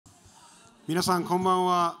皆さんこんばん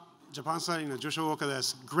は。Japan StudyのJoshua Okaで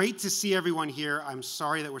す. Great to see everyone here. I'm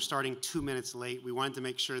sorry that we're starting 2 minutes late. We wanted to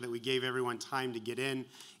make sure that we gave everyone time to get in.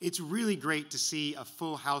 It's really great to see a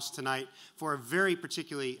full house tonight for a very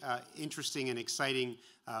particularly interesting and exciting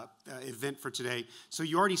event for today. So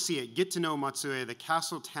you already see it. Get to know Matsue, the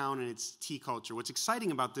castle town and its tea culture. What's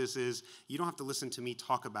exciting about this is you don't have to listen to me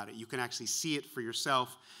talk about it. You can actually see it for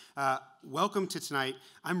yourself. Welcome to tonight.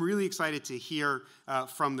 I'm really excited to hear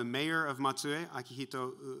from the mayor of Matsue,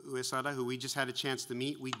 Akihito Uesada, who we just had a chance to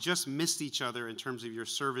meet. We just missed each other in terms of your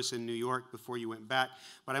service in New York before you went back,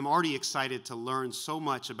 but I'm already excited to learn so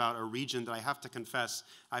much about a region that I have to confess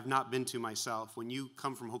I've not been to myself. When you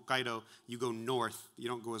come from Hokkaido, you go north. You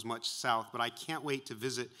don't go as much south, but I can't wait to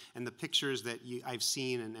visit, and the pictures that I've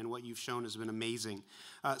seen and what you've shown has been amazing.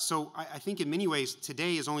 So I think in many ways,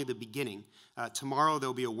 today is only the beginning. Tomorrow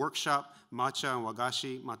there'll be a workshop, Matcha and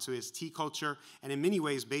Wagashi, Matsue's tea culture, and in many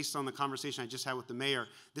ways, based on the conversation I just had with the mayor,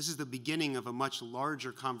 this is the beginning of a much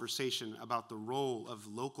larger conversation about the role of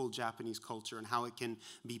local Japanese culture and how it can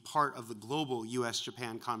be part of the global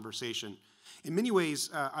U.S.-Japan conversation. In many ways,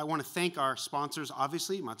 I want to thank our sponsors,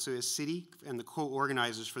 obviously, Matsue City and the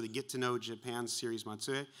co-organizers for the Get to Know Japan series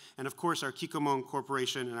Matsue, and of course our Kikomon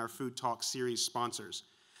Corporation and our Food Talk series sponsors.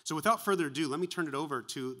 So without further ado, let me turn it over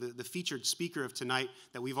to the featured speaker of tonight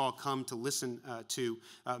that we've all come to listen to,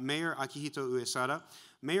 Mayor Akihito Uesada.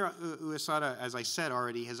 Mayor Uesada, as I said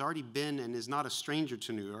already, has already been and is not a stranger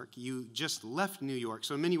to New York. You just left New York,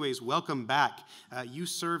 so in many ways, welcome back. You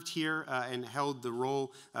served here and held the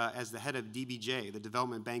role as the head of DBJ, the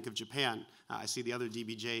Development Bank of Japan. I see the other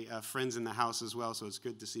DBJ friends in the house as well, so it's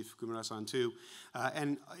good to see Fukumura-san too.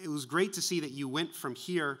 And it was great to see that you went from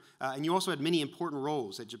here, and you also had many important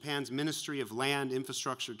roles at Japan's Ministry of Land,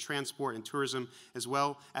 Infrastructure, Transport, and Tourism, as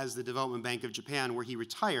well as the Development Bank of Japan, where he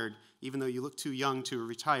retired, even though you look too young to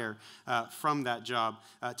retire from that job,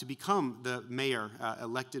 to become the mayor,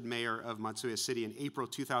 elected mayor of Matsue City in April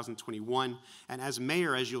 2021. And as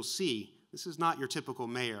mayor, as you'll see, this is not your typical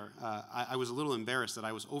mayor. I was a little embarrassed that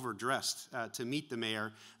I was overdressed to meet the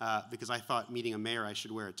mayor because I thought meeting a mayor I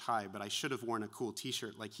should wear a tie, but I should have worn a cool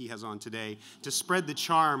t-shirt like he has on today to spread the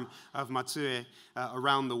charm of Matsue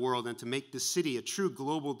around the world and to make the city a true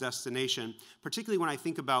global destination, particularly when I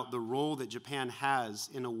think about the role that Japan has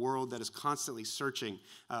in a world that is constantly searching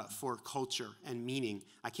for culture and meaning.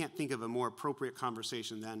 I can't think of a more appropriate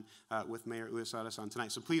conversation than with Mayor Uesada-san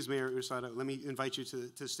tonight. So please, Mayor Uesada, let me invite you to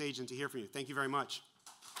the stage and to hear from you. Thank you very much.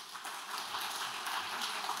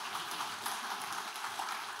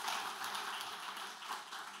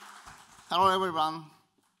 Hello, everyone.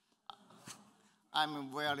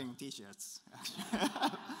 I'm wearing t-shirts.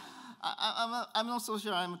 I'm not so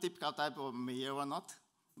sure I'm a typical type of mayor or not,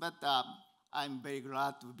 but I'm very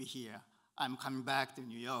glad to be here. I'm coming back to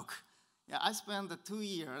New York. Yeah, I spent 2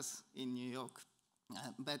 years in New York,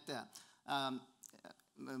 but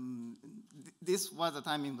this was the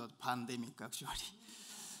timing of the pandemic, actually.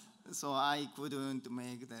 So I couldn't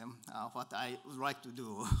make them what I would like to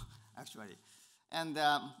do, actually. And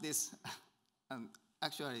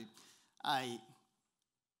actually,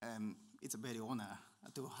 it's a very honor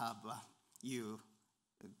to have you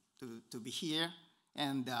to be here,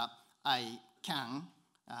 and I can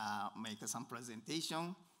make some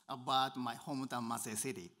presentation about my hometown, Matsue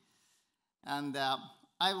City. And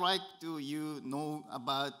I like to know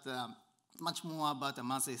about much more about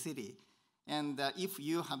Matsue City. And if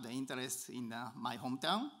you have the interest in my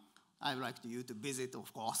hometown, I would like you to visit,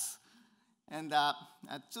 of course. And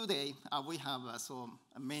today, we have so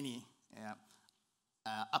many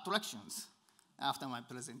attractions after my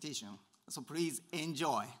presentation. So please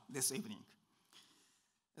enjoy this evening.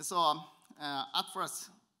 So at first,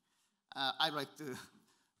 I'd like to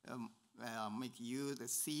make you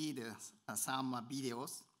see some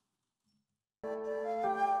videos.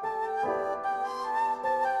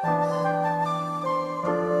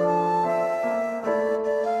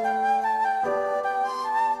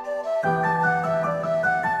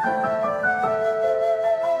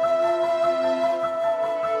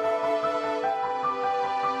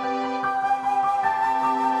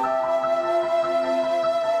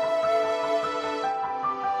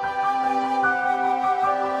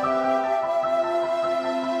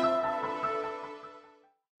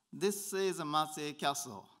 This is a Matsue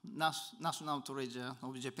Castle, national treasure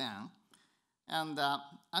of Japan. And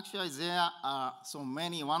actually, there are so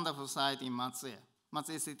many wonderful sites in Matsue.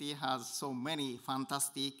 Matsue City has so many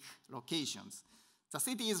fantastic locations. The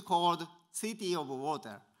city is called City of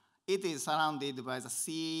Water. It is surrounded by the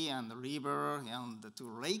sea and the river and the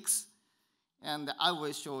 2 lakes. And I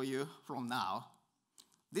will show you from now.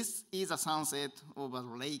 This is a sunset over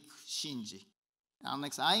Lake Shinji.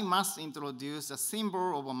 Next, I must introduce the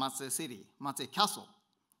symbol of Matsue City, Matsue Castle,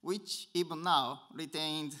 which even now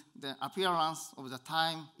retained the appearance of the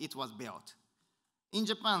time it was built. In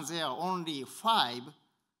Japan, there are only 5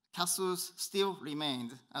 castles still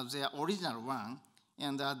remained as their original one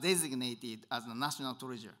and are designated as a national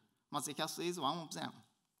treasure. Matsue Castle is one of them.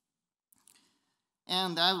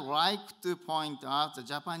 And I would like to point out the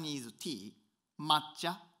Japanese tea,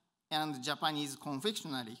 matcha, and Japanese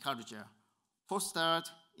confectionery culture fostered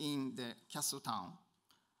in the castle town.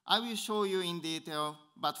 I will show you in detail,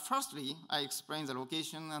 but firstly, I explain the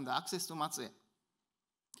location and the access to Matsue.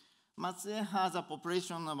 Matsue has a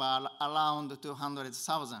population of around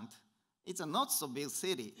 200,000. It's a not so big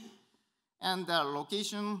city. And the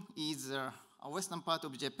location is a western part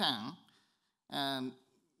of Japan, and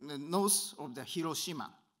north of the Hiroshima.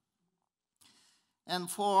 And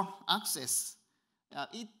for access,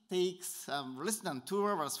 it takes less than 2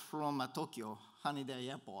 hours from Tokyo, Haneda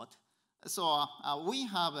Airport. So we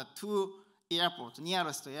have 2 airports,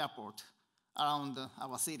 nearest airport around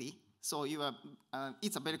our city. So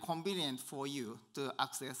it's very convenient for you to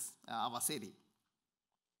access our city.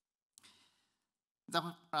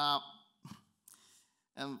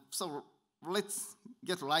 So let's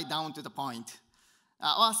get right down to the point.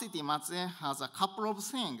 Our city, Matsue, has a couple of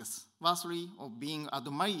things worthy of being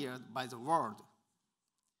admired by the world.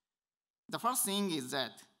 The first thing is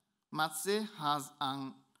that Matsue has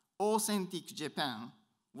an authentic Japan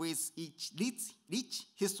with its rich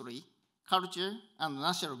history, culture, and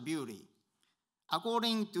natural beauty.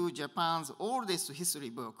 According to Japan's oldest history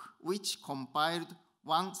book, which compiled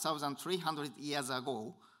 1,300 years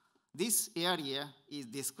ago, this area is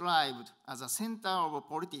described as a center of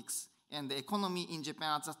politics and the economy in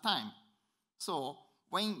Japan at the time. So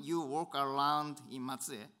when you walk around in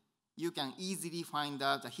Matsue, you can easily find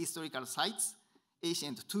out the historical sites,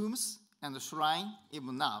 ancient tombs, and shrine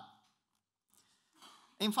even now.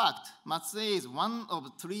 In fact, Matsue is one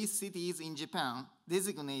of 3 cities in Japan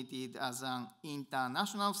designated as an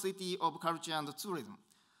international city of culture and tourism,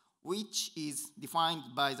 which is defined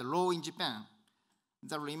by the law in Japan.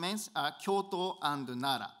 The remains are Kyoto and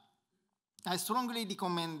Nara. I strongly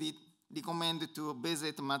recommend to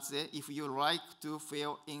visit Matsue if you like to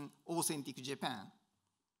feel in authentic Japan.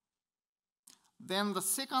 Then the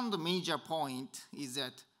second major point is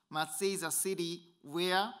that Matsue is a city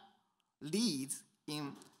where leads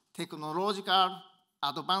in technological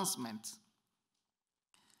advancement.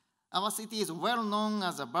 Our city is well known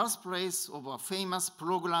as the birthplace of a famous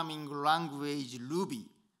programming language, Ruby.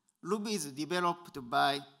 Ruby is developed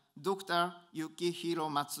by Dr. Yukihiro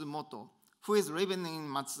Matsumoto, who is living in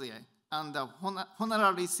Matsue and a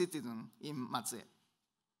honorary citizen in Matsue.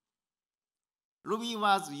 Ruby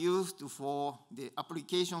was used for the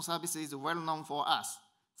application services well known for us,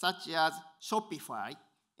 such as Shopify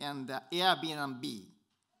and Airbnb.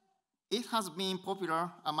 It has been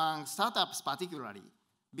popular among startups particularly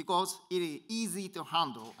because it is easy to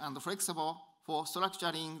handle and flexible for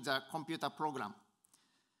structuring the computer program.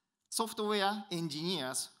 Software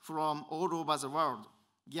engineers from all over the world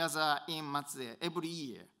gather in Matsue every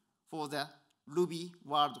year for the Ruby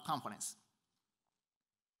World Conference.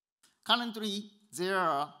 Currently, there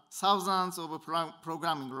are thousands of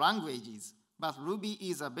programming languages, but Ruby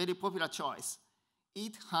is a very popular choice.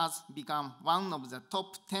 It has become one of the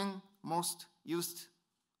top 10 most used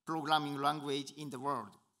programming language in the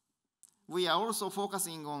world. We are also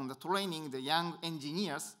focusing on training the young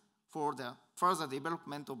engineers for the further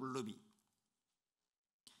development of Ruby.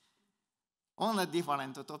 On a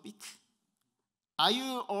different topic, are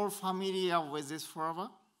you all familiar with this flower?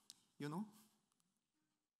 You know?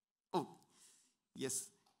 Oh, yes,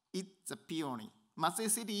 it's a peony. Matsue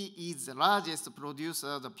City is the largest producer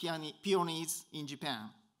of peonies in Japan.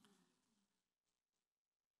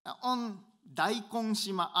 On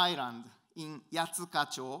Daikon-shima Island in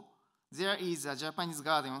Yatsuka-cho, there is a Japanese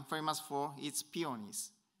garden famous for its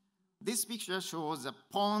peonies. This picture shows the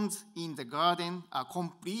ponds in the garden are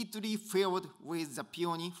completely filled with the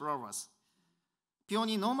peony flowers.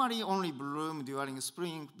 Peony normally only bloom during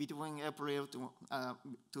spring between April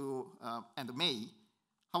and May.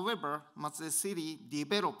 However, Matsue City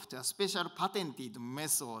developed a special patented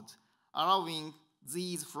method allowing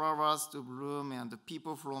these flowers to bloom, and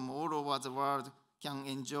people from all over the world can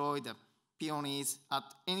enjoy the peonies at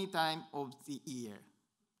any time of the year.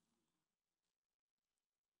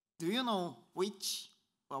 Do you know which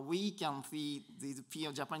we can see these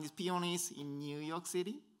Japanese peonies in New York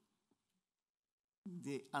City?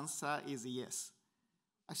 The answer is yes.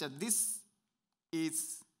 Actually, this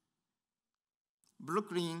is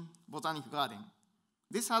Brooklyn Botanic Garden.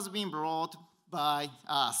 This has been brought by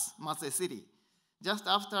us, Matsue City. Just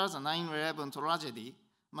after the 9/11 tragedy,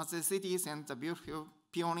 Matsue City sent a beautiful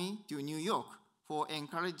peony to New York for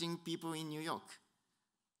encouraging people in New York.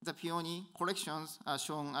 The peony collections are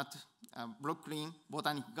shown at Brooklyn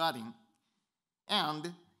Botanic Garden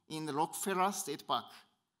and in the Rockefeller State Park.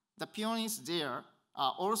 The peonies there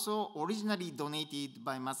are also originally donated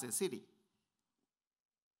by Matsue City.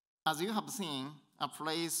 As you have seen, a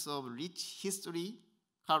place of rich history,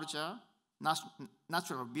 culture,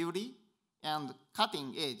 natural beauty, and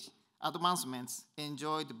cutting-edge advancements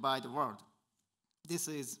enjoyed by the world. This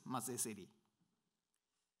is Matsue City.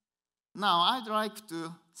 Now, I'd like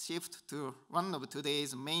to shift to one of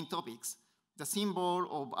today's main topics, the symbol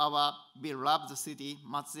of our beloved city,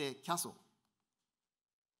 Matsue Castle.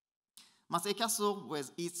 Matsue Castle,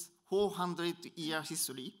 with its 400-year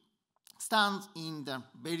history, stands in the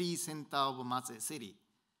very center of Matsue City.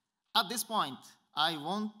 At this point, I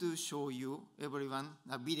want to show you, everyone,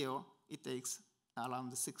 a video. It takes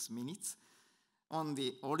around 6 minutes on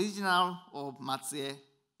the original of Matsue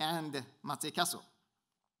and Matsue Castle.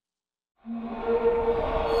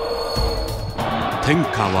 天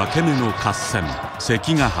下分け目の合戦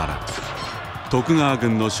関ヶ原。徳川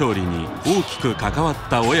軍の勝利に大きく関わっ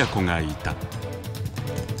た親子がいた。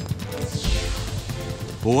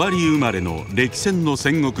尾張生まれの歴戦の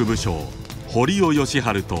戦国武将堀尾義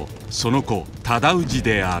治とその子忠氏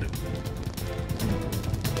である。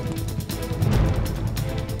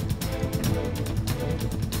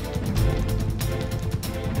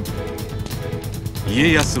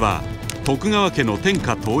家康は徳川家の天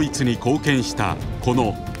下統一に貢献したこ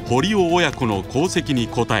の堀尾親子の功績に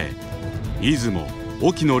応え、出雲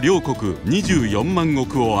隠岐の両国24万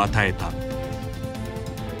石を与えた。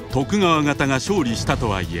徳川方が勝利したと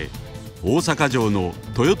はいえ、大阪城の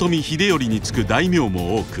豊臣秀頼に次ぐ大名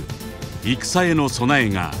も多く、戦への備え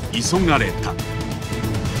が急がれた。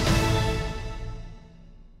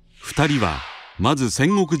2人はまず戦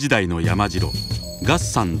国時代の山城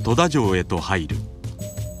月山戸田城へと入る。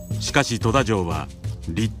しかし戸田城は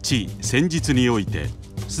立地戦術において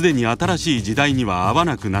すでに新しい時代には合わ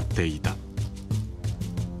なくなっていた。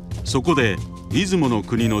そこで出雲の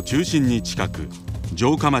国の中心に近く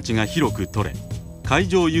城下町が広く取れ、海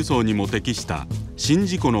上輸送にも適した宍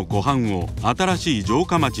道湖の湖畔を新しい城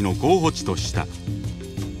下町の候補地とした。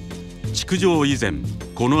築城以前、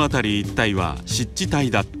この辺り一帯は湿地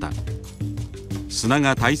帯だった。砂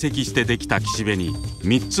が堆積してできた岸辺に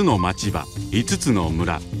3つの町場、5つの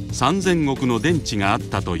村、3000石の田地があっ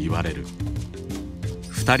たと言われる。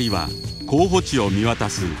2人は候補地を見渡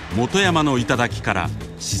す本山の頂から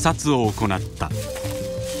視察を行った。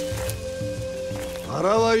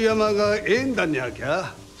荒井山が縁だにゃき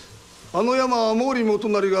ゃ。あの山は毛利元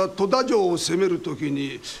就が戸田城を攻めるとき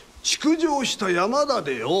に築城した山だ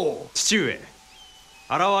でよ。父上、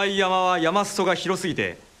荒井山は山裾が広すぎ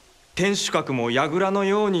て天守閣も櫓の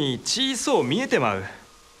ように小そう見えてまう。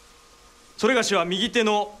それがしは右手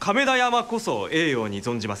の亀田山こそ栄養に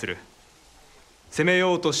存じまする。攻め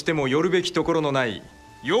ようとしても寄るべきところのない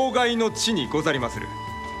要害の地にござりまする。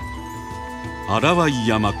荒井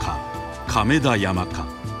山か亀田山か、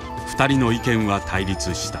2人の意見は対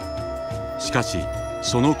立した。しかし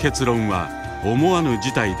その結論は思わぬ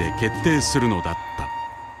事態で決定するのだっ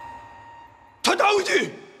た。忠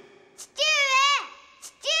氏、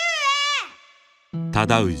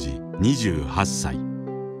忠氏28歳、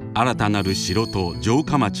新たなる城と城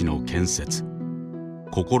下町の建設、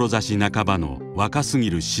志半ばの若すぎ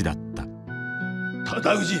る死だった。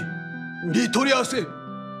忠氏、見とりゃせ。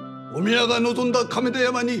お宮が望んだ亀田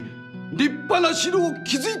山に立派な城を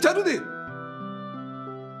築いたるで。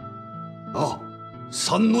あ、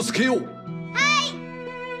三之助よ。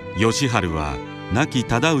義治は亡き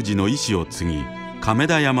忠氏の意志を継ぎ、亀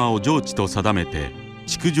田山を城地と定めて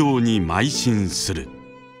築城に邁進する。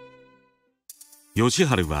義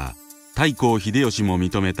治は太閤秀吉も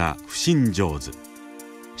認めた不審上手。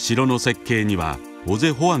城の設計には尾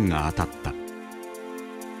瀬保安が当たった。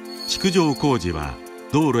築城工事は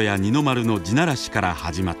道路や二の丸の地ならしから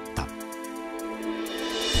始まった。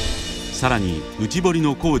さらに内堀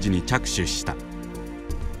の工事に着手した。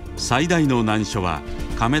最大の難所は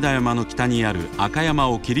亀田山の北にある赤山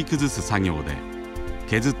を切り崩す作業で、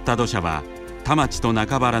削った土砂は田町と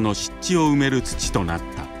中原の湿地を埋める土となっ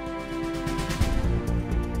た。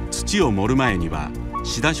土を盛る前には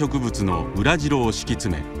シダ植物の裏白を敷き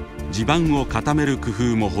詰め、地盤を固める工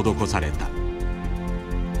夫も施された。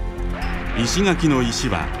石垣の石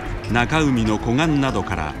は中海の湖岸など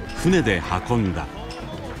から船で運んだ。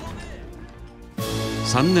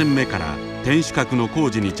3年目から天守閣の工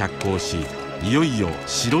事に着工し、いよいよ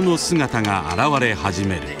城の姿が現れ始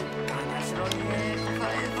める。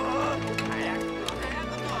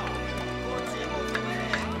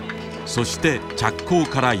そして着工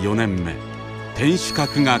から4年目、天守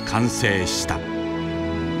閣が完成した。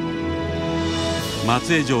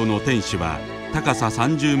松江城の天守は高さ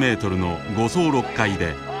30メートルの5層6階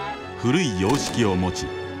で、古い様式を持ち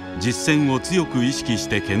実践を強く意識し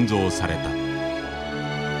て建造された。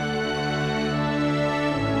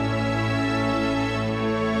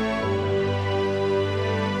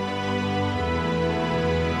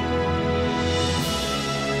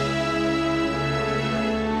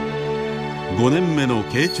5年目の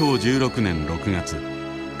慶長16年6月、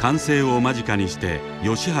完成を間近にして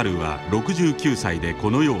義治は69歳で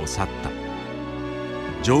この世を去った。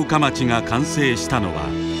城下町が完成したのは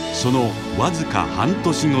そのわずか半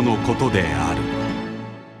年後のことである。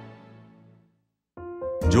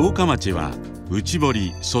城下町は内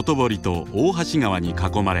堀、外堀と大橋川に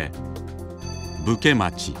囲まれ、武家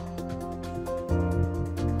町、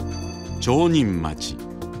町人町、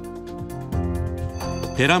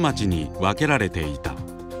寺町に分けられていた。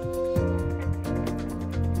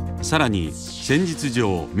さらに戦術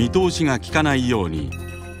上見通しが利かないように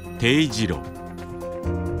定時路、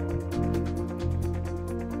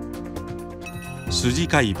筋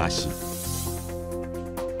貝橋、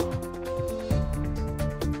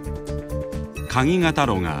鍵型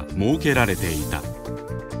路が設けられていた。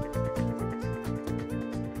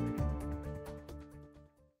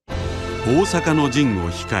大阪の陣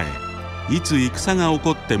を控え、いつ戦が起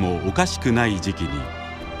こってもおかしくない時期に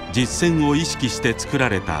実践を意識して作ら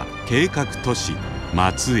れた計画都市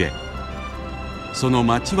松江。その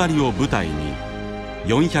町割りを舞台に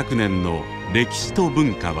400年の歴史と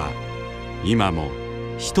文化は今も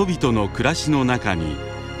人々の暮らしの中に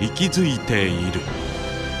息づいている。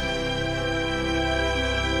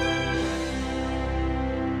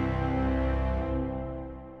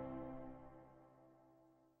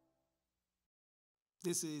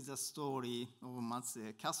This is the story of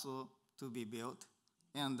Matsue Castle to be built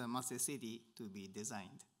and the Matsue City to be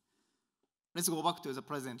designed. Let's go back to the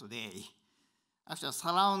present day. Actually,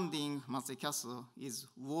 surrounding Matsue Castle is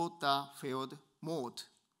water-filled moat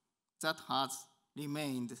that has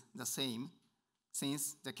remained the same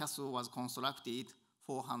since the castle was constructed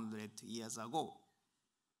 400 years ago.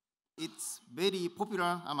 It's very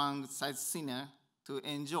popular among sightseers to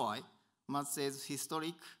enjoy Matsue's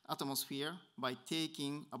historic atmosphere by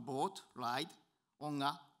taking a boat ride on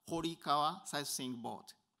a Horikawa sightseeing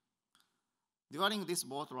boat. During this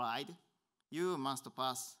boat ride, you must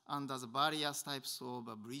pass under the various types of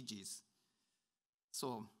bridges.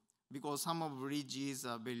 So, because some of the bridges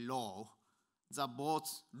are very low, the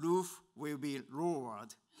boat's roof will be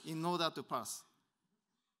lowered in order to pass.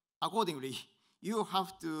 Accordingly, you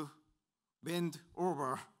have to bend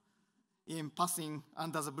over in passing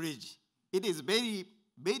under the bridge. It is very,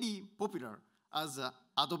 very popular as an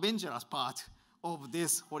adventurous part of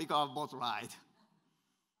this Horikawa boat ride.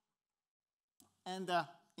 And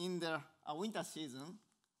in the winter season,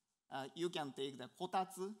 you can take the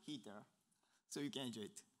kotatsu heater, so you can enjoy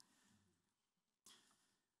it.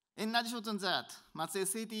 In addition to that, Matsue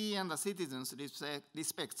City and the citizens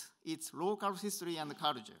respect its local history and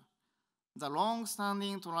culture. The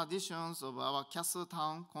long-standing traditions of our castle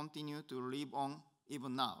town continue to live on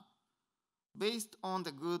even now. Based on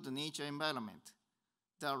the good nature environment,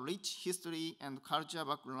 the rich history and culture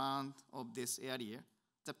background of this area,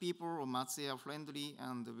 the people of Matsue are friendly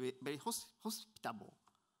and very hospitable.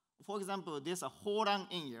 For example, there's a Horan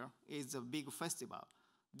Enya is a big festival.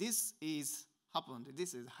 This is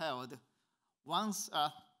held once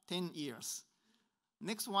 10 years.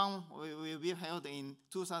 Next one will be held in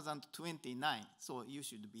 2029, so you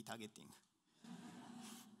should be targeting.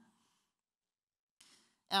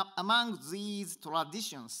 Among these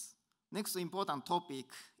traditions, next important topic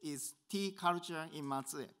is tea culture in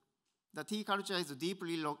Matsue. The tea culture is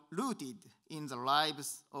deeply rooted in the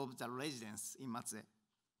lives of the residents in Matsue.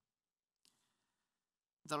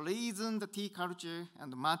 The reason the tea culture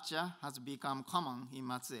and matcha has become common in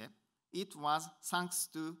Matsue, it was thanks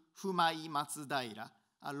to Fumai Matsudaira,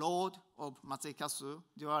 a lord of Matsue Castle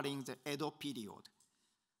during the Edo period.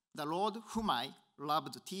 The Lord Fumai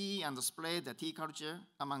loved tea and spread the tea culture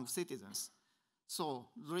among citizens, so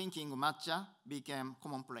drinking matcha became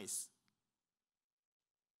commonplace.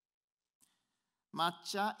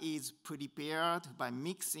 Matcha is prepared by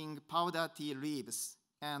mixing powder tea leaves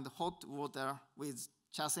and hot water with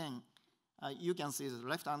chasen. You can see the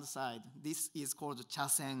left-hand side. This is called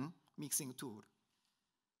chasen mixing tool.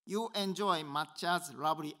 You enjoy matcha's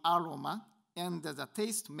lovely aroma, and the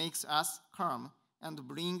taste makes us calm and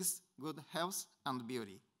brings good health and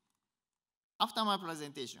beauty. After my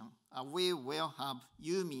presentation, we will have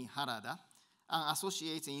Yumi Harada, an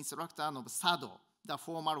associate instructor of Sado, the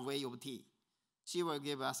formal way of tea. She will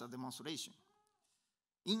give us a demonstration.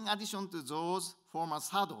 In addition to those formal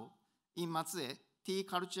Sado, in Matsue, tea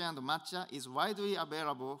culture and matcha is widely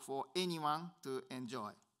available for anyone to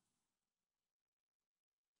enjoy.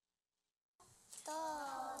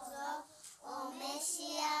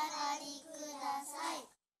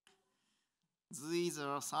 These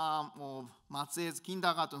are some of Matsue's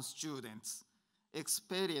kindergarten students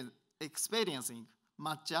experiencing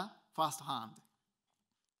matcha firsthand.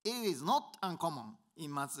 It is not uncommon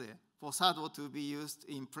in Matsue for Sado to be used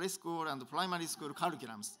in preschool and primary school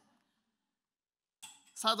curriculums.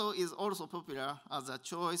 Sado is also popular as a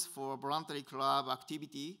choice for voluntary club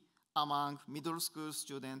activity among middle school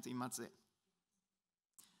students in Matsue.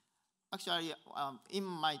 Actually, in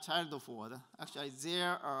my childhood,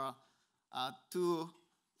 there are two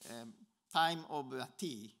time of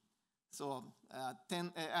tea. So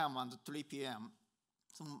 10 a.m. and 3 p.m.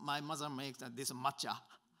 So my mother makes this matcha,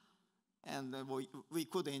 and we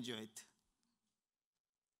could enjoy it.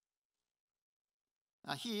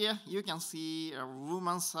 Here you can see a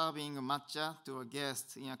woman serving matcha to a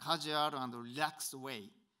guest in a casual and relaxed way.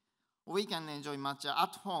 We can enjoy matcha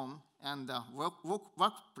at home and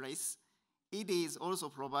workplace. It is also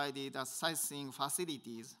provided as sightseeing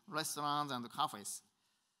facilities, restaurants, and cafes.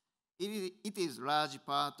 It is a large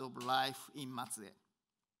part of life in Matsue.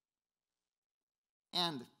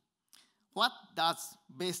 And what does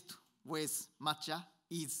best with matcha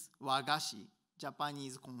is wagashi,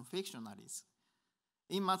 Japanese confectionaries.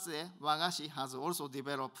 In Matsue, wagashi has also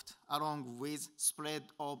developed along with spread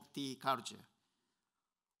of tea culture.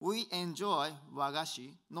 We enjoy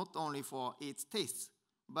wagashi not only for its taste,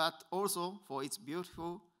 but also for its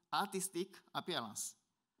beautiful artistic appearance.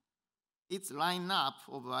 Its lineup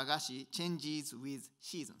of wagashi changes with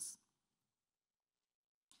seasons.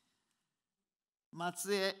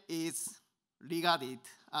 Matsue is regarded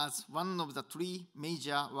as one of the three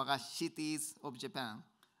major wagashi cities of Japan,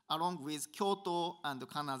 along with Kyoto and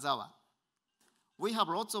Kanazawa. We have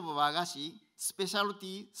lots of wagashi,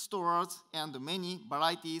 specialty stores, and many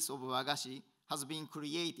varieties of wagashi has been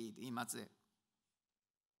created in Matsue.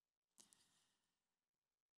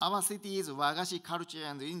 Our city's wagashi culture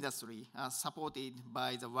and industry are supported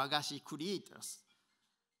by the wagashi creators.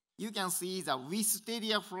 You can see the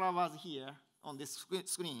wisteria flowers here on the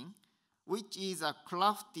screen, which is a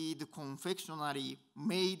crafted confectionery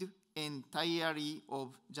made entirely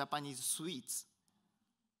of Japanese sweets.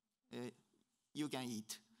 You can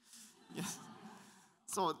eat. Yes.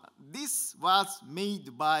 So this was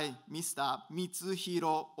made by Mr.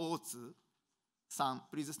 Mitsuhiro Otsu-san.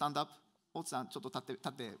 Please stand up. Otsu-san, ちょっと立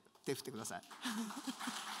って手振ってください。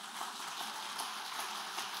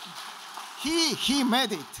He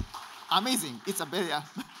made it. Amazing. It's a very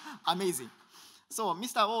amazing. So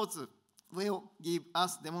Mr. Otsu will give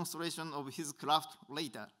us demonstration of his craft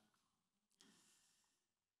later.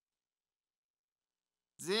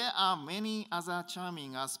 There are many other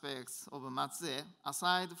charming aspects of Matsue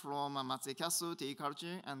aside from Matsue Castle tea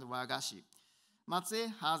culture and wagashi.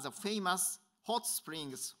 Matsue has a famous hot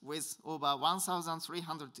springs with over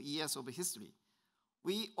 1,300 years of history.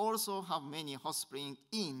 We also have many hot spring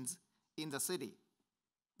inns in the city.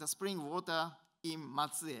 The spring water in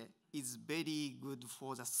Matsue is very good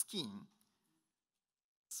for the skin.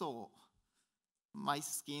 So, my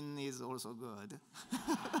skin is also good.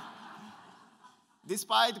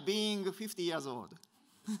 Despite being 50 years old.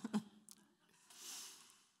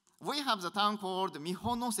 We have the town called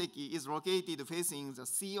Mihonoseki is located facing the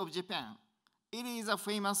Sea of Japan. It is a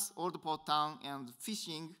famous old port town and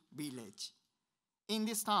fishing village. In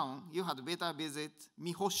this town, you had better visit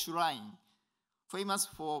Miho Shrine, famous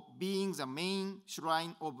for being the main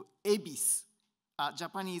shrine of Ebis, a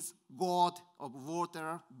Japanese god of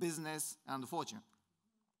water, business, and fortune.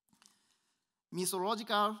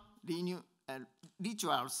 Mythological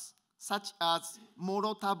rituals such as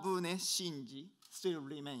Morotabune Shinji still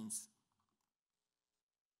remains.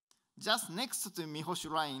 Just next to Miho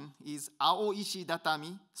Shrine is Aoishi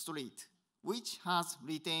Datami Street, which has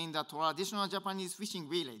retained a traditional Japanese fishing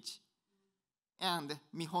village. And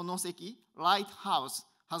Mihonoseki Lighthouse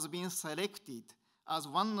has been selected as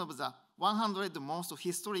one of the 100 most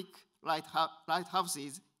historic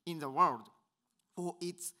lighthouses in the world for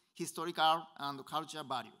its historical and cultural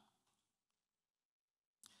value.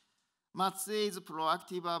 Matsue is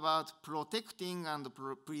proactive about protecting and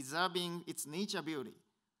preserving its nature beauty.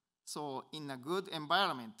 So in a good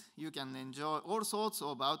environment, you can enjoy all sorts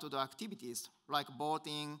of outdoor activities like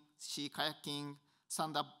boating, sea kayaking,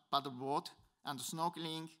 stand-up paddleboard, and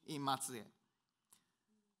snorkeling in Matsue.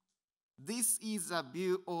 This is a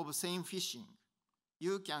view of seine fishing.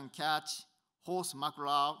 You can catch horse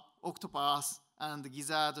mackerel, octopus, and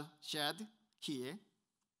gizzard shad here.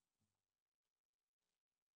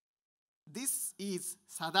 This is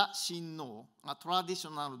Sada Shinno, a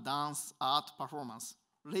traditional dance art performance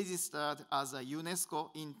registered as a UNESCO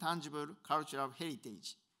Intangible Cultural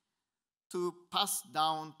Heritage to pass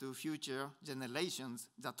down to future generations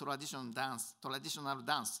the traditional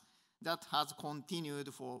dance that has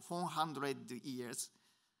continued for 400 years.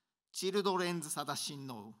 Children's Sada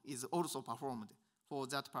Shinno is also performed for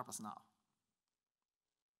that purpose now.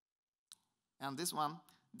 And this one,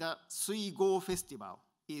 the Suigo Festival,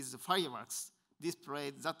 is fireworks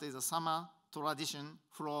display that is a summer tradition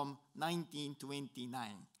from 1929.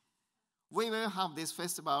 We will have this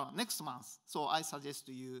festival next month, so I suggest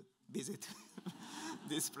you visit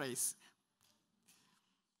this place.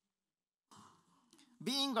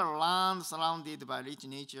 Being a land surrounded by rich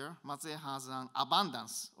nature, Matsue has an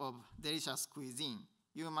abundance of delicious cuisine.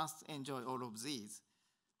 You must enjoy all of these.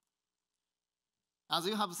 As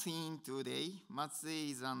you have seen today,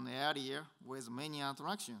 Matsue is an area with many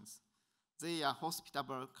attractions. They are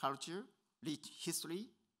hospitable culture, rich history,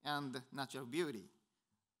 and natural beauty.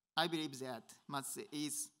 I believe that Matsue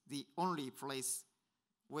is the only place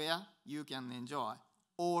where you can enjoy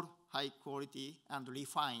all high quality and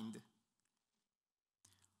refined.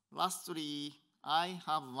 Lastly, I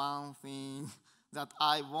have one thing that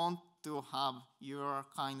I want to have your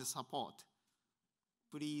kind support.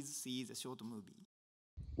 Please see the short movie.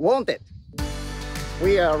 Wanted.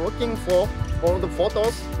 We are looking for all the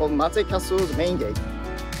photos of Matsue Castle's main gate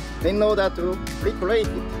in order to recreate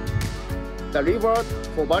it. The reward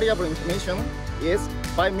for valuable information is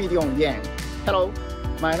 5 million yen. Hello,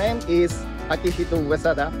 my name is Akihito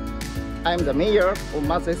Uesada. I am the mayor of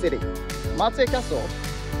Matsue City. Matsue Castle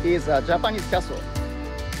is a Japanese castle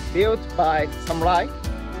built by samurai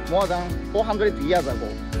more than 400 years ago.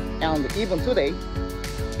 And even today,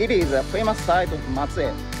 it is a famous site of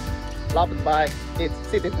Matsue, loved by its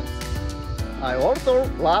citizens. I also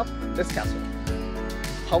love this castle.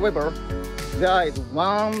 However, there is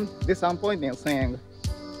one disappointing thing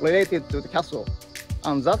related to the castle,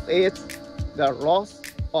 and that is the loss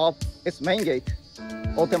of its main gate,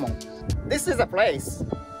 Otemon. This is a place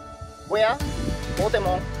where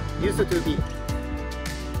Otemon used to be.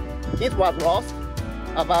 It was lost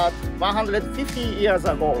about 150 years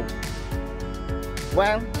ago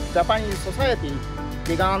when Japanese society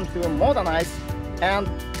began to modernize and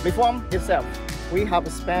reform itself. We have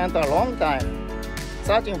spent a long time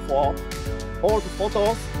searching for old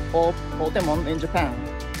photos of Otemon in Japan,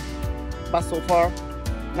 but so far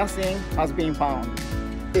nothing has been found.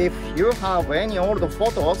 If you have any old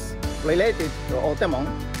photos related to Otemon,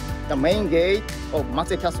 the main gate of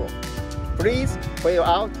Matsue Castle, please fill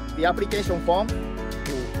out the application form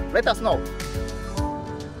to let us know.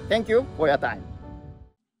 Thank you for your time.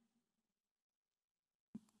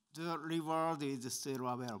 The reward is still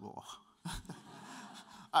available.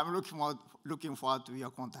 I'm looking forward to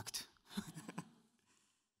your contact.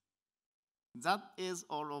 That is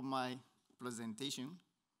all of my presentation.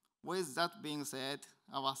 With that being said,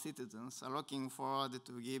 our citizens are looking forward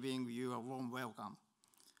to giving you a warm welcome.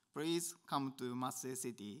 Please come to Matsue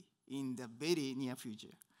City in the very near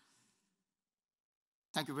future.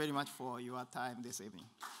 Thank you very much for your time this evening.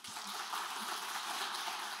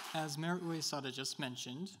 As Mayor Uesada just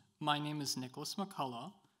mentioned, my name is Nicholas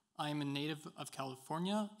McCullough. I am a native of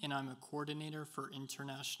California, and I'm a coordinator for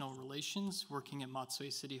international relations working at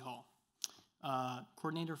Matsue City Hall.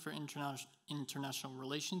 Coordinator for International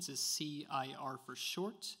Relations is CIR for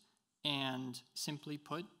short, and simply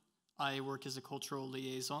put, I work as a cultural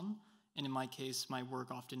liaison, and in my case, my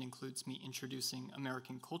work often includes me introducing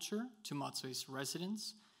American culture to Matsue's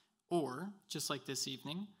residents, or, just like this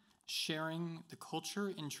evening, sharing the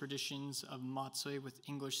culture and traditions of Matsue with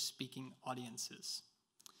English-speaking audiences.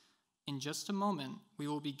 In just a moment, we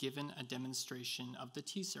will be given a demonstration of the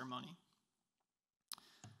tea ceremony.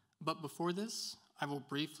 But before this, I will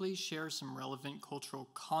briefly share some relevant cultural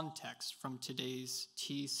context from today's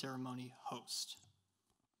tea ceremony host.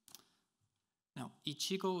 Now,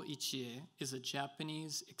 ichigo ichie is a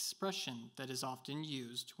Japanese expression that is often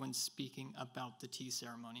used when speaking about the tea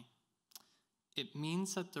ceremony. It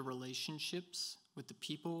means that the relationships with the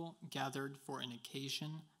people gathered for an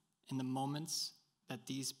occasion and the moments that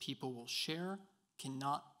these people will share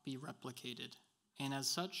cannot be replicated, and as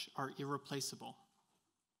such are irreplaceable.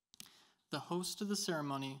 The host of the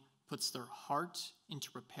ceremony puts their heart into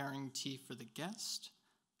preparing tea for the guest,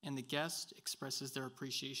 and the guest expresses their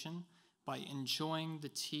appreciation by enjoying the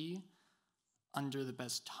tea under the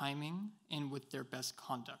best timing and with their best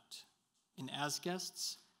conduct. And as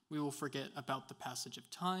guests, we will forget about the passage of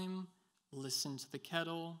time, listen to the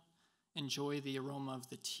kettle, enjoy the aroma of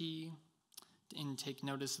the tea, and take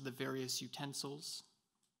notice of the various utensils,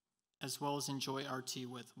 as well as enjoy our tea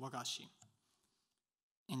with wagashi.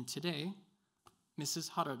 And today,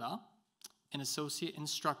 Mrs. Harada, an associate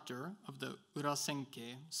instructor of the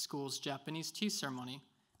Urasenke School's Japanese tea ceremony,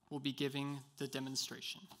 will be giving the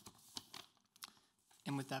demonstration.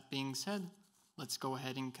 And with that being said, let's go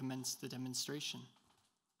ahead and commence the demonstration.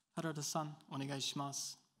 Harada-san, onegai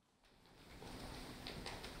shimasu.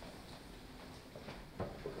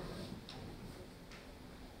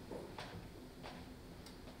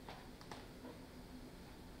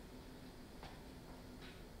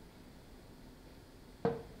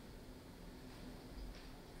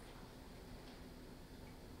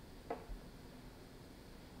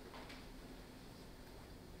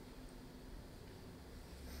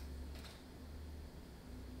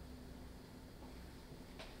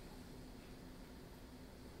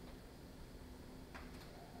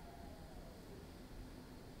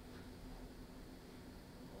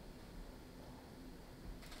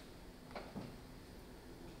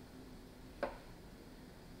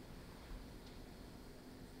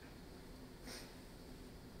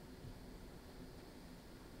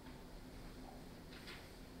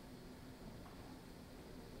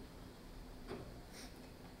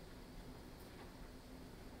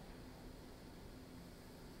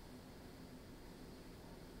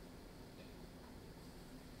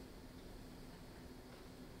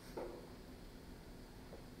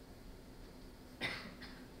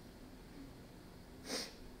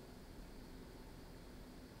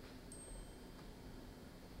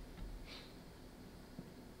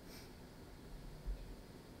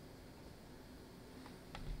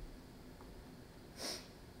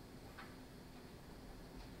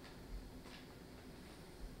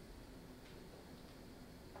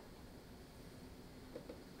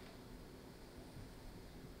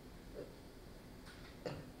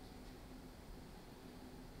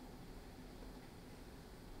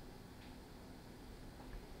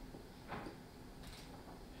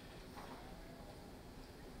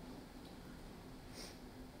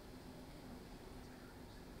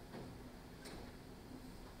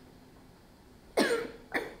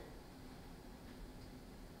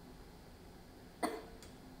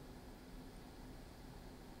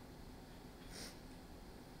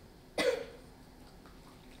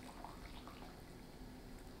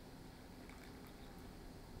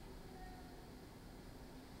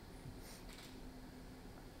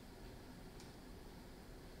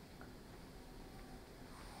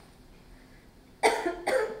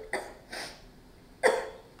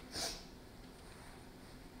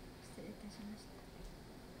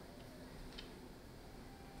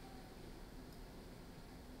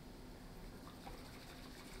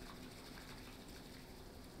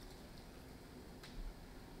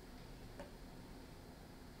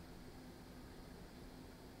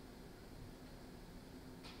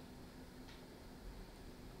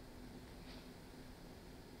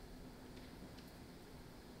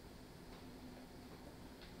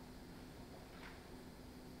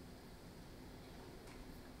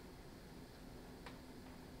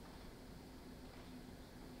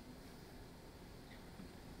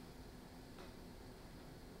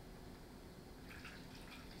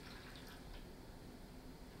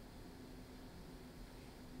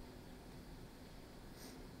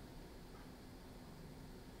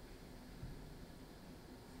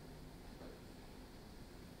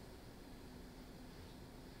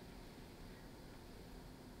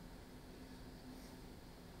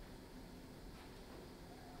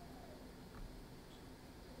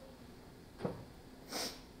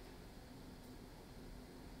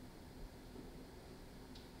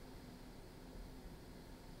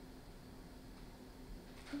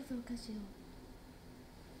どうぞお菓子を。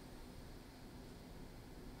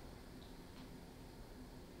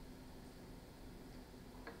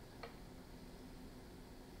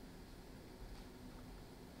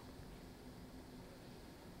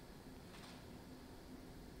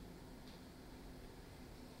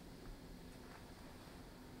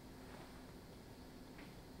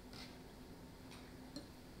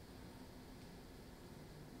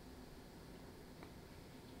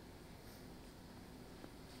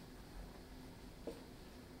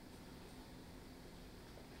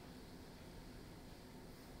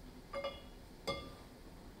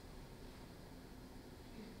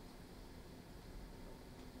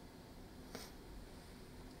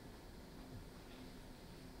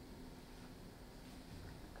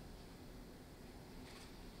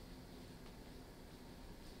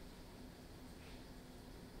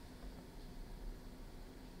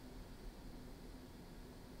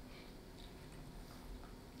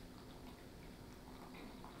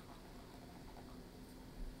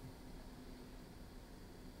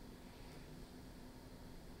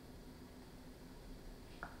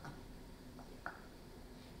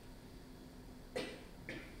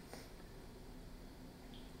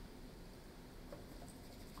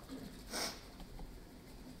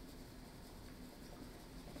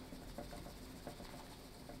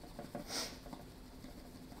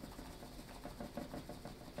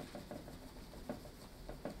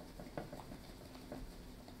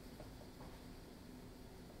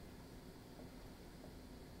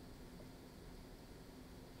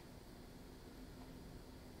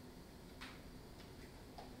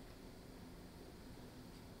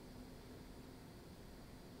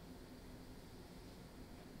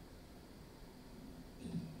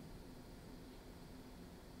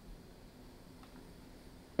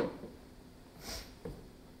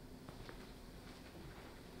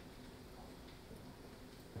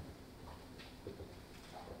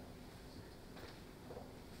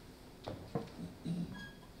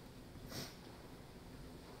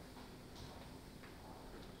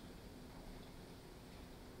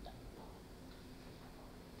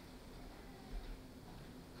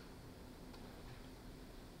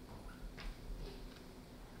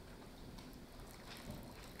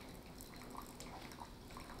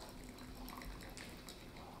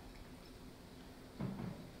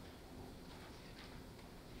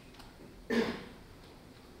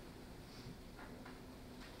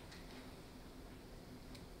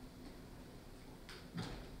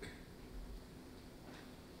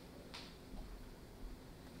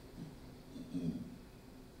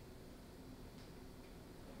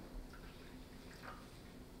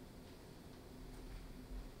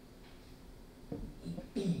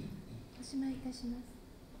いいたします。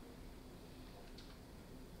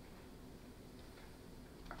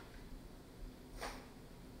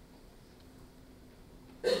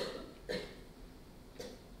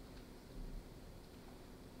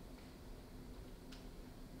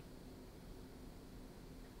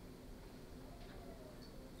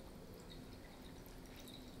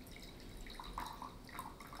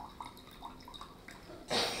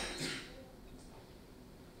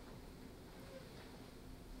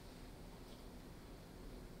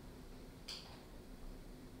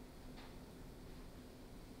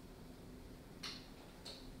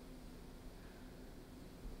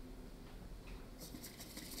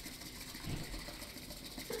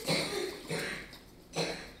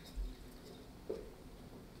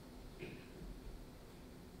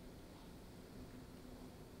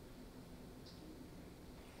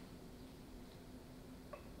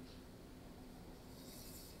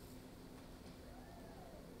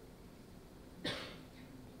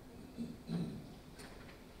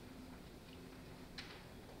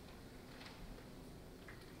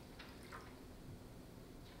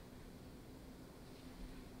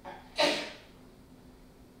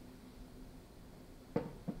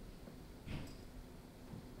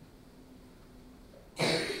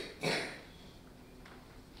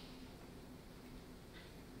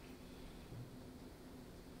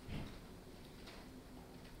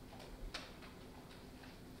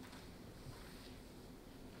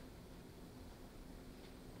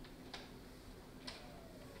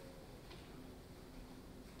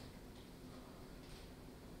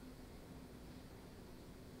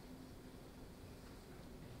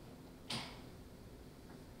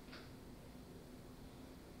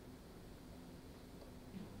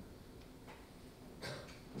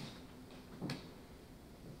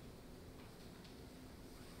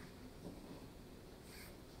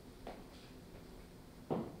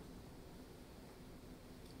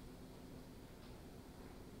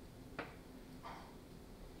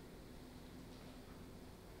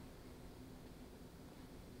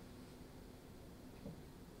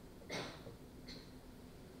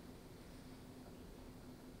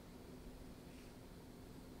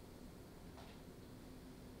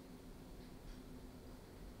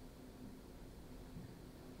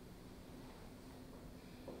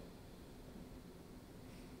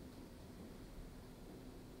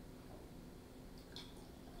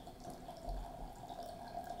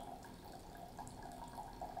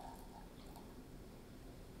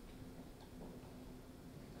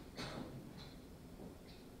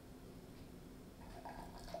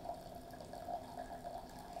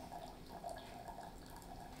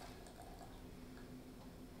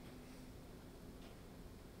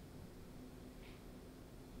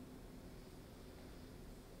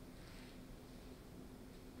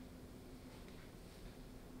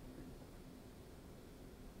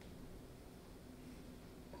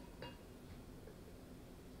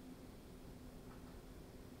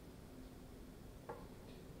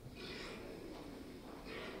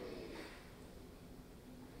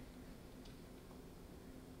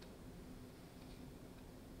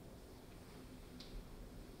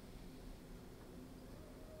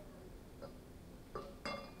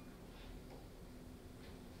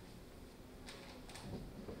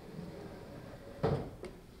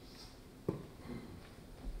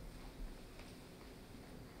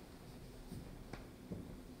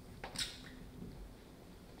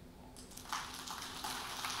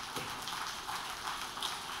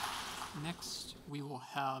Next, we will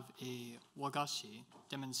have a wagashi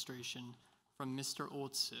demonstration from Mr.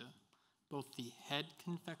 Otsu, both the head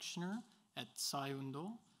confectioner at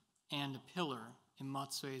Saiundo and a pillar in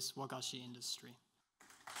Matsue's wagashi industry.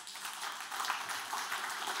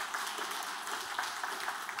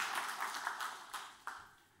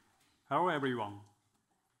 Hello everyone.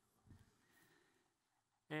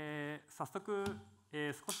 早速、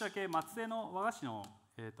少しだけ松江の和菓子の、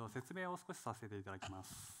説明を少しさせていただきま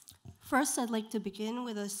す。First, I'd like to begin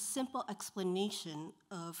with a simple explanation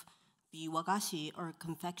of the wagashi or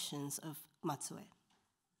confections of Matsue.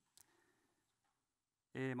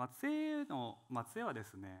 松江はで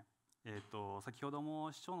すね、先ほど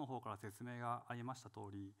も市長の方から説明がありました通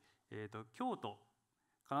り、京都、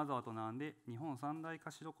金沢と並んで日本三大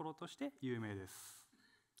菓子どころとして有名です。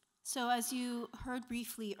So as you heard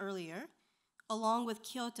briefly earlier, along with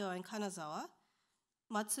Kyoto and Kanazawa,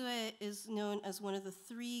 Matsue is known as one of the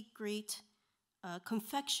three great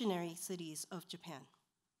confectionery cities of Japan.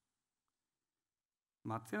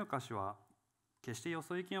 松江の菓子は決してよ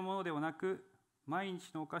そ行きのものではなく、毎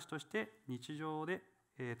日のお菓子として日常で、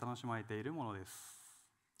楽しまれているものです。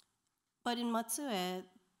But in Matsue,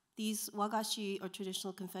 these wagashi or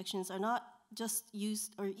traditional confections are not just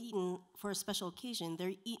used or eaten for a special occasion.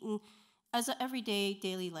 They're eaten as an everyday,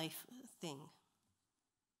 daily life thing.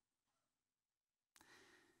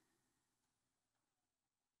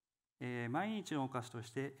 毎日のお菓子とし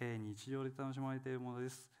て、日常で楽しまれているもので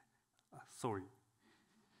す。Sorry.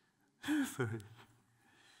 Sorry.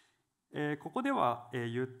 ここでは、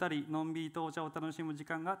ゆったりのんびりとお茶を楽しむ時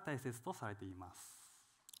間が大切とされています。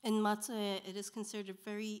In Matsue, it is considered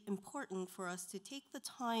very important for us to take the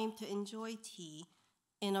time to enjoy tea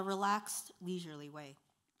in a relaxed, leisurely way.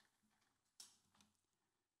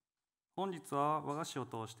 本日は和菓子を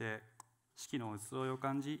通して四季の移ろいを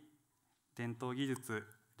感じ、伝統技術、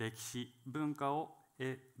歴史、文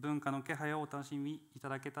化の気配をお楽しみいた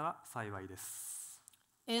だけたら幸いです。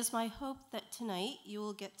It is my hope that tonight you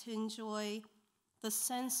will get to enjoy the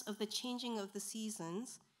sense of the changing of the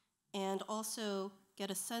seasons and also get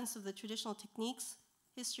a sense of the traditional techniques,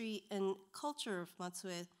 history, and culture of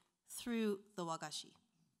Matsue through the wagashi.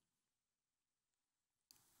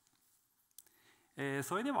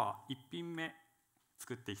 それでは1品目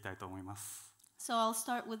作っていきたいと思います。So I'll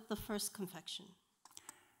start with the first confection.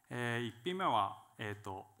 1品目は、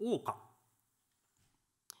桜花。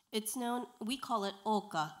It's known, we call it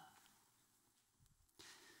oka.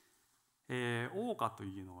 桜花と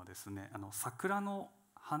いうのはですね、桜の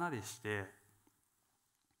花でして、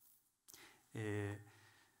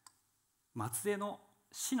松江の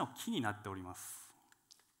市の木になっております。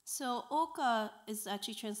So oka is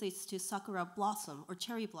actually translates to sakura blossom or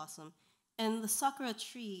cherry blossom, and the sakura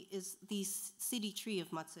tree is the city tree of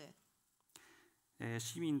Matsue.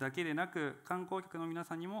 市民だけでなく観光客の皆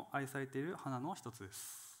さんにも愛されている花の一つで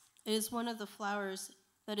す。It is one of the flowers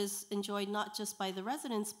that is enjoyed not just by the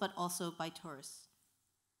residents but also by tourists.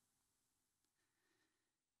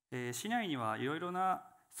 市内にはいろいろな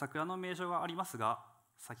桜の名所がありますが、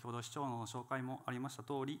先ほど市長の紹介もありました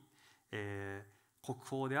通り、国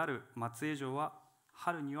宝である松江城は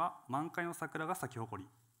春には満開の桜が咲き誇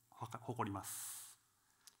ります。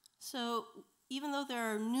So even though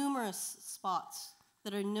there are numerous spots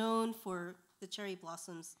that are known for the cherry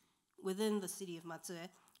blossoms within the city of Matsue,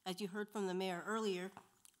 as you heard from the mayor earlier,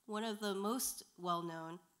 one of the most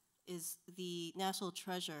well-known is the national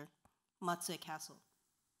treasure, Matsue Castle.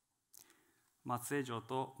 松江城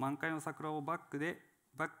と満開の桜をバ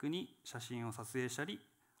ックに写真を撮影したり、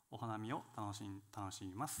お花見を楽し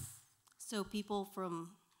みます。So people from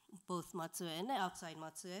both Matsue and outside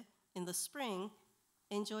Matsue in the spring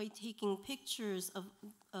enjoy taking pictures of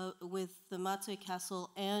with the Matsue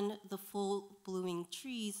Castle and the full blooming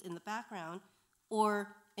trees in the background,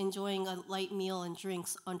 or enjoying a light meal and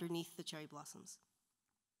drinks underneath the cherry blossoms.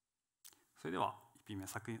 それでは1品目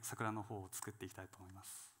桜の方を作っていきたいと思いま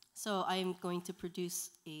す。So I'm going to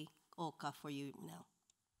produce a oka for you now.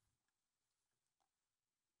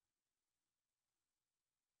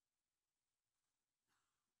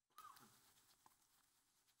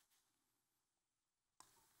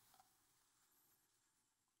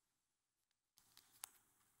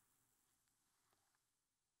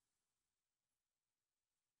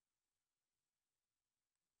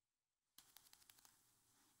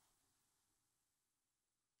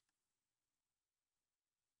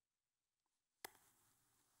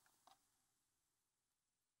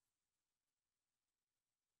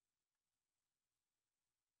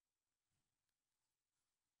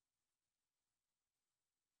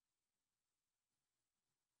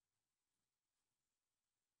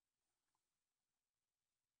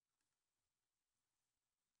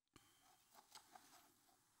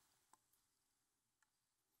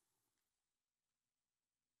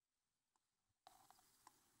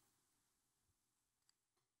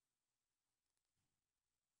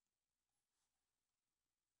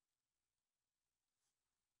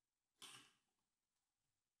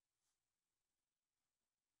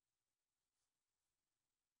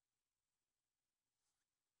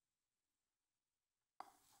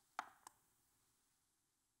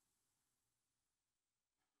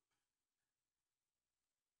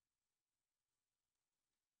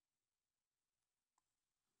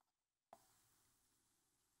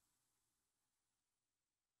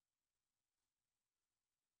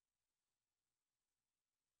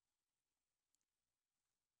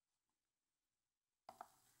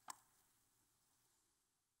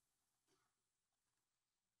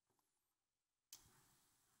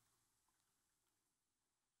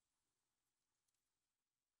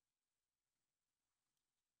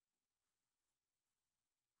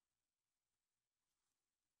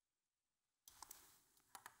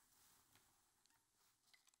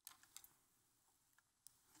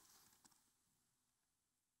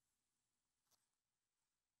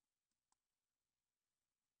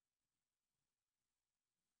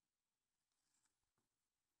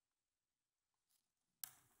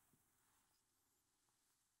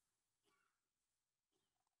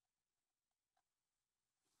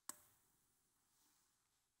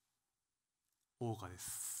 大岡で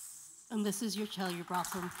す。And this is your child you brought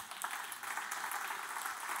home.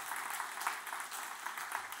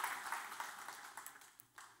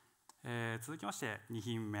 続きまして2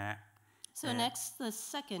品目。So next, the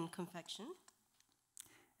second confection.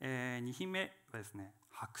 2品目はですね、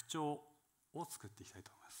白鳥を作っていきたいと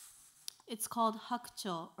思います。It's called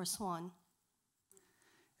hakucho or swan.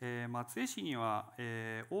 松江市には、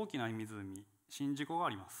大きな湖、宍道湖があ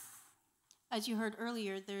ります。As you heard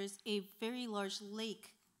earlier, there's a very large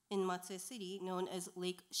lake in Matsue City known as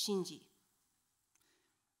Lake Shinji.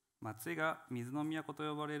 松江が水の都と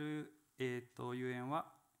呼ばれる、ゆえん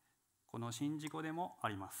はこの宍道湖でもあ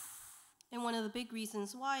ります。And one of the big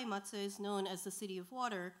reasons why Matsue is known as the city of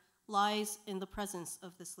water lies in the presence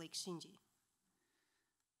of this Lake Shinji.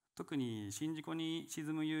 特に宍道湖に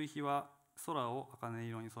沈む夕日は空を茜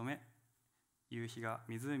色に染め、夕日が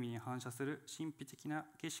湖に反射する神秘的な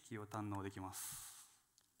景色を堪能できます。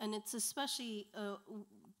And it's especially a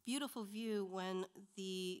beautiful view when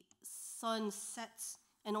the sun sets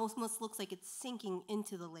and almost looks like it's sinking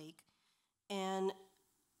into the lake. And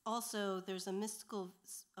also there's a mystical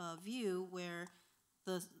view where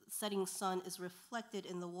the setting sun is reflected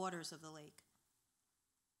in the waters of the lake.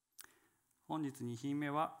 本日2品目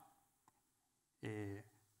は、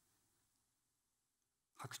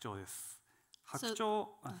白鳥です。白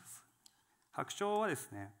鳥はです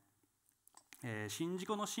ね、宍道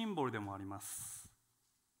湖のシンボルでもあります。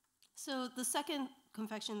So the second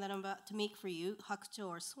confection that I'm about to make for you, hakucho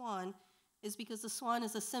or swan, is because the swan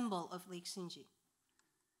is a symbol of Lake Shinji.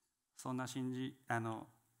 そんな白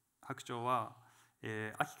鳥は、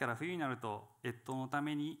秋から冬になると越冬のた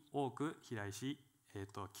めに多く飛来し、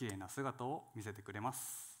きれいな姿を見せてくれま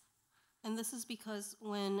す。And this is because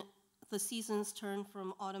when the seasons turn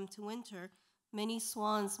from autumn to winter, many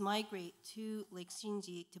swans migrate to Lake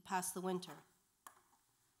Shinji to pass the winter.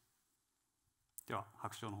 では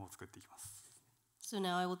白鳥の方を作っていきます。So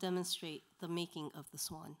now I will demonstrate the making of the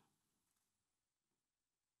swan.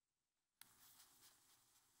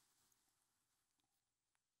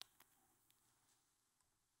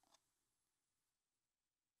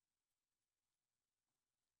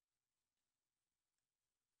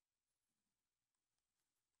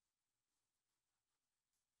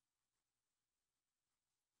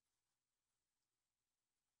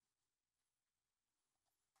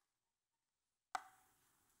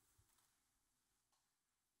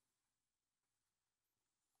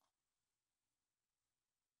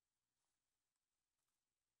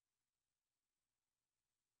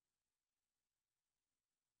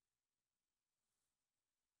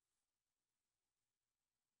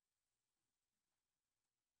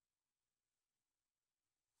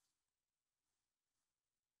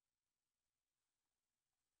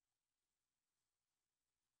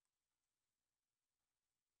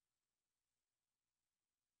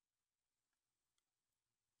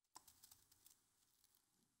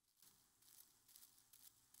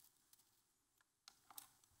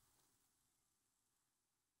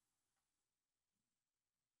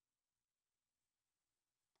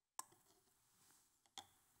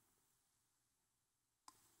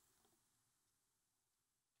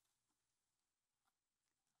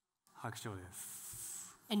 白鳥で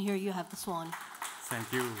す。And here you have the swan.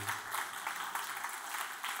 Thank you.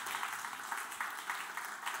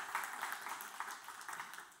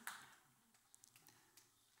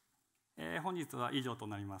 本日は以上と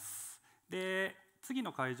なります。で、次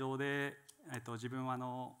の会場で、自分は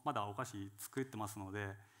まだお菓子作ってますの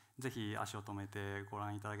で、ぜひ足を止めてご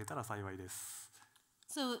覧いただけたら幸いです。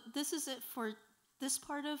So this is it for this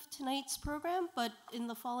part of tonight's program, but in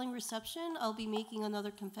the following reception, I'll be making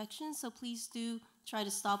another confection, so please do try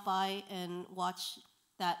to stop by and watch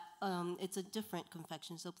that. It's a different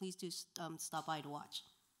confection, so please do stop by to watch.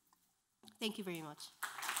 Thank you very much.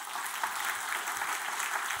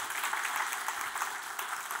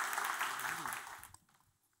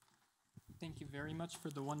 Thank you very much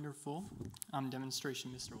for the wonderful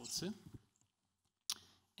demonstration, Mr. Otsu.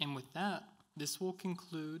 And with that, this will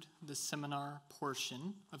conclude the seminar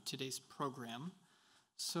portion of today's program.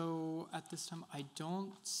 So at this time, I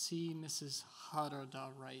don't see Mrs. Harada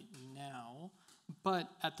right now, but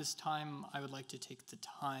at this time, I would like to take the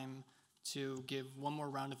time to give one more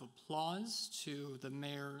round of applause to the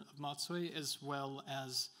mayor of Matsue as well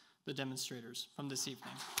as the demonstrators from this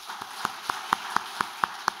evening.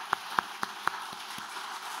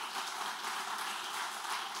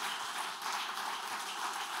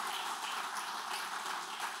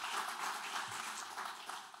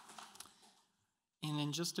 And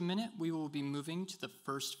in just a minute, we will be moving to the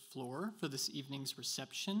first floor for this evening's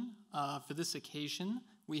reception. For this occasion,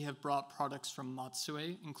 we have brought products from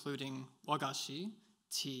Matsue, including wagashi,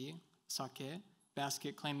 tea, sake,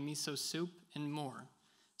 basket clam miso soup, and more.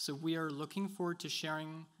 So we are looking forward to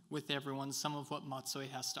sharing with everyone some of what Matsue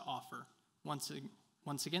has to offer.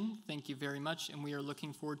 Once again, thank you very much, and we are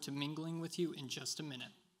looking forward to mingling with you in just a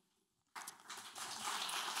minute.